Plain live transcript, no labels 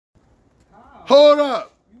Hold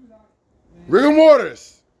up. Rigor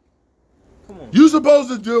Mortis. You supposed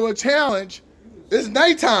to do a challenge. It's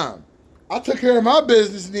nighttime. I took care of my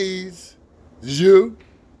business needs. Did you?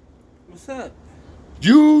 What's up?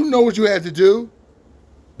 You know what you have to do.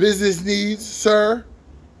 Business needs, sir.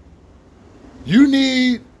 You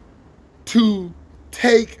need to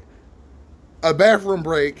take a bathroom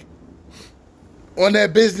break on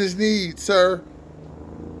that business need, sir.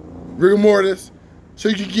 Rigor Mortis. So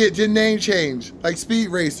you can get your name changed, like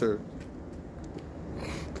SpeedRaceher.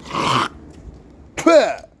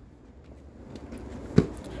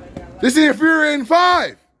 This is Infuriating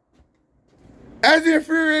 5. As the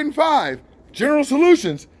Infuriating 5, General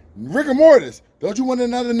Solutions, Rigor Mortis. Don't you want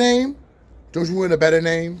another name? Don't you want a better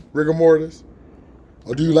name, Rigor Mortis?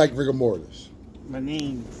 Or do you like Rigor Mortis? My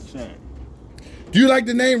name's Sean. Do you like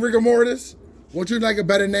the name Rigor Mortis? Won't you like a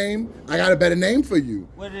better name? I got a better name for you.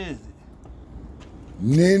 What is it?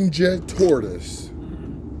 Ninja Tortoise.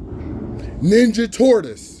 Ninja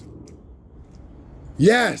Tortoise.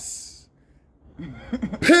 Yes.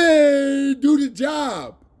 Hey, do the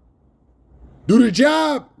job. Do the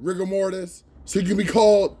job, Rigor Mortis, so you can be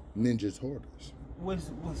called Ninja Tortoise. What's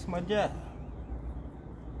my job?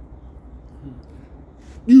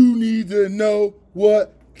 You need to know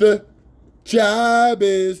what the job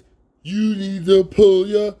is. You need to pull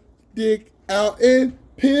your dick out and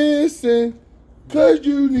piss in, 'cause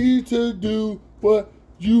you need to do what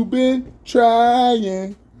you've been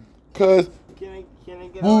trying. 'Cause Can I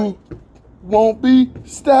get who won't be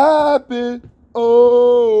stopping.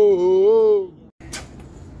 Oh.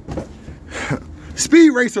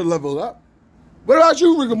 SpeedRaceher leveled up. What about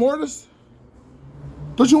you, Rigor Mortis?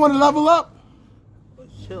 Don't you want to level up?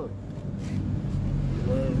 Sure.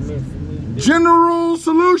 General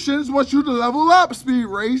Solutions wants you to level up,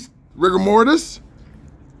 Rigor Mortis.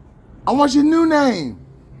 I want your new name.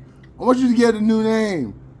 I want you to get a new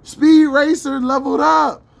name. SpeedRaceher leveled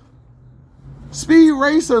up.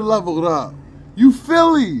 SpeedRaceher leveled up. You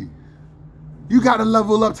Philly. You got to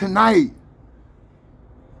level up tonight.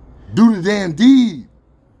 Do the damn deed.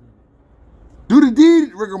 Do the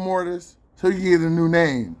deed, Rigor Mortis, so you can get a new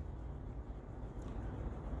name.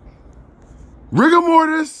 Rigor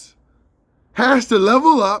Mortis has to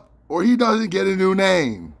level up or he doesn't get a new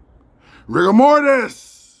name. Rigor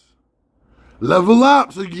Mortis, level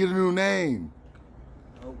up so you get a new name.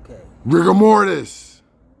 Okay. Rigor Mortis,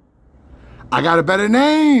 I got a better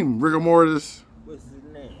name, Rigor Mortis. What's the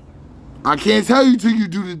name? I can't tell you till you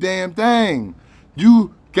do the damn thing.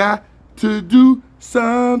 You got to do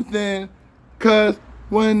something, 'cause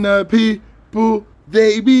when the people,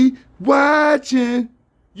 they be watching,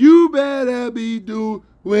 you better be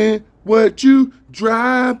doing what you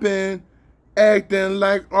dropping, acting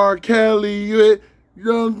like R. Kelly with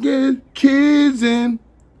young kids in.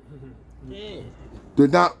 Yeah.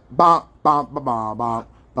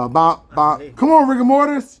 Come on, Rigor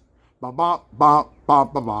Mortis. Come on,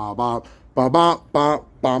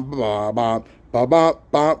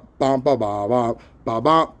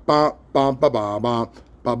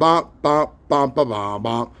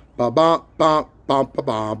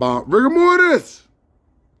 Rigor Mortis.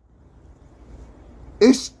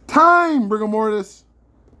 It's time, Rigor Mortis.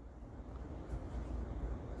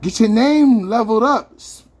 Get your name leveled up.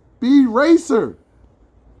 SpeedRaceher.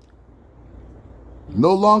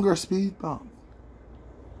 No longer Speed Bump.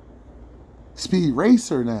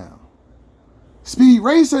 SpeedRaceher now.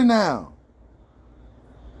 SpeedRaceher now.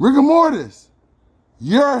 Rigor Mortis,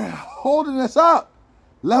 you're holding us up.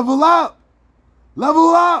 Level up.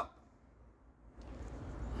 Level up.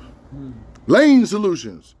 Lane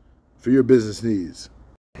Solutions for your business needs.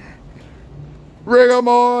 Rigor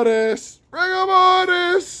Mortis. Rigor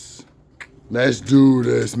Mortis. Let's do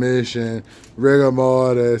this mission. Rigor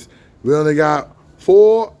Mortis. We only got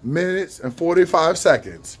 4 minutes and 45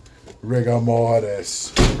 seconds. Rigor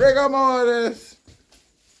Mortis. Rigor Mortis.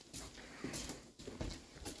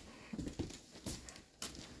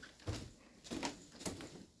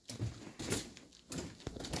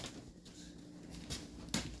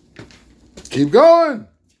 Keep going.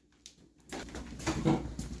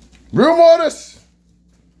 Rigor Mortis.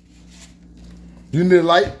 You need a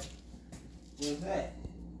light? What's that?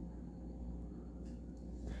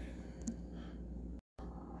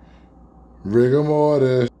 Rigor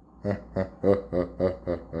Mortis.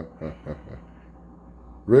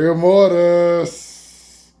 Rigor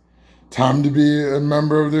Mortis. Time to be a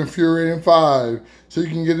member of the Infuriating 5 so you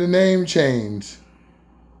can get a name change.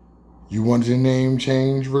 You want your name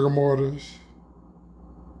changed, Rigor Mortis?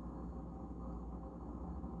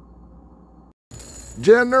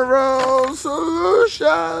 General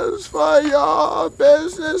solutions for your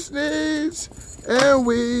business needs. And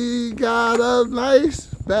we got a nice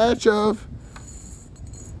batch of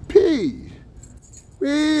P.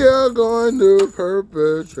 We are going to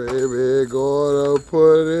perpetrate. We're going to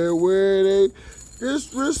put it where they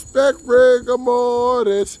disrespect Rigor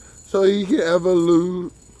Mortis so he can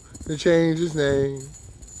evolve and change his name.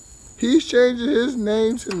 He's changing his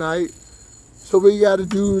name tonight, so we got to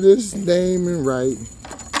do this naming right.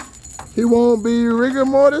 He won't be Rigor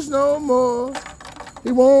Mortis no more.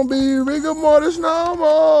 He won't be Rigor Mortis no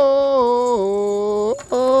more.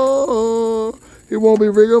 He won't be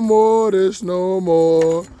Rigor Mortis no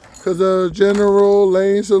more. Cause of General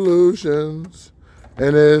Lane Solutions.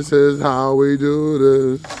 And this is how we do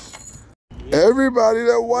this. Everybody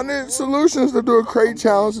that wanted solutions to do a crate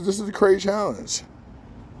challenge, this is the crate challenge.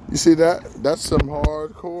 You see that? That's some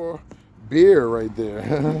hardcore beer right there.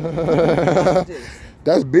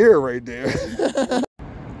 That's beer right there.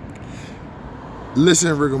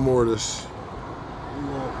 Listen, Rigor Mortis. You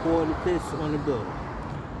want to pour the piss on the building.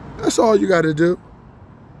 That's all you got to do.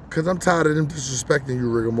 Because I'm tired of them disrespecting you,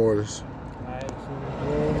 Rigor Mortis. Alright, so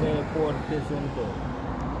old man pour the piss on the building.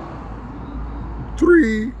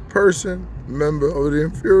 3-person member of the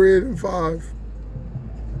Infuriating 5.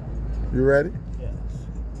 You ready? Yes.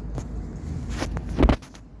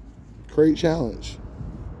 Crate challenge.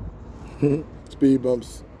 Speed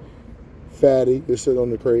bumps. Fatty, they sit on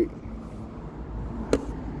the crate.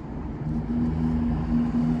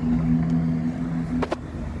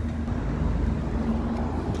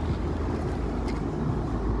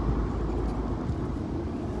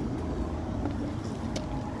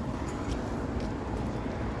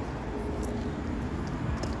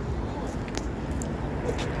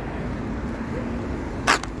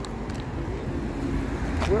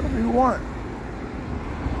 Whatever you want.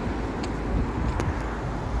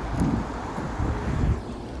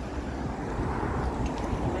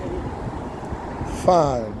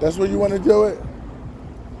 Fine. That's where you want to do it?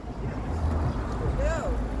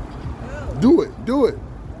 No. No. Do it. Do it.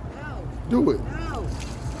 No. Do it. No.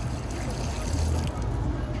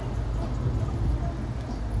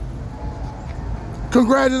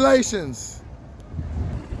 Congratulations.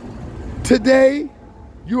 Today,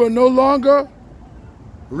 you are no longer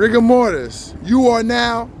Rigor Mortis. You are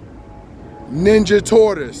now Ninja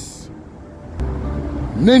Tortoise.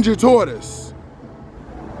 Ninja Tortoise.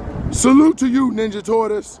 Salute to you, Ninja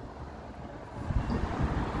Tortoise.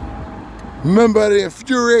 Member of the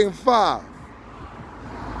Infuriating 5.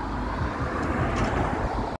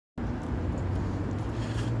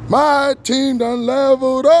 My team done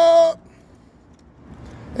leveled up.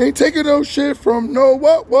 Ain't taking no shit from no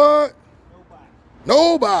what?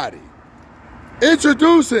 Nobody.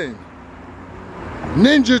 Introducing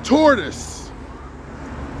Ninja Tortoise.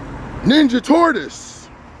 Ninja Tortoise.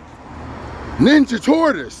 Ninja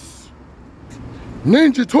Tortoise.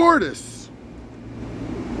 Ninja Tortoise.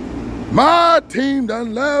 My team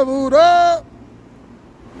done leveled up.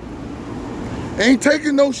 Ain't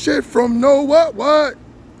taking no shit from no what? Nobody.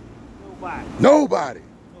 Nobody.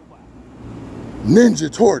 Ninja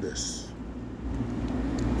Tortoise.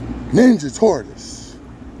 Ninja Tortoise.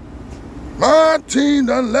 My team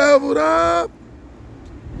done leveled up.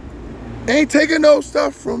 Ain't taking no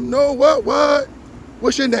stuff from no what?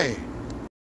 What's your name?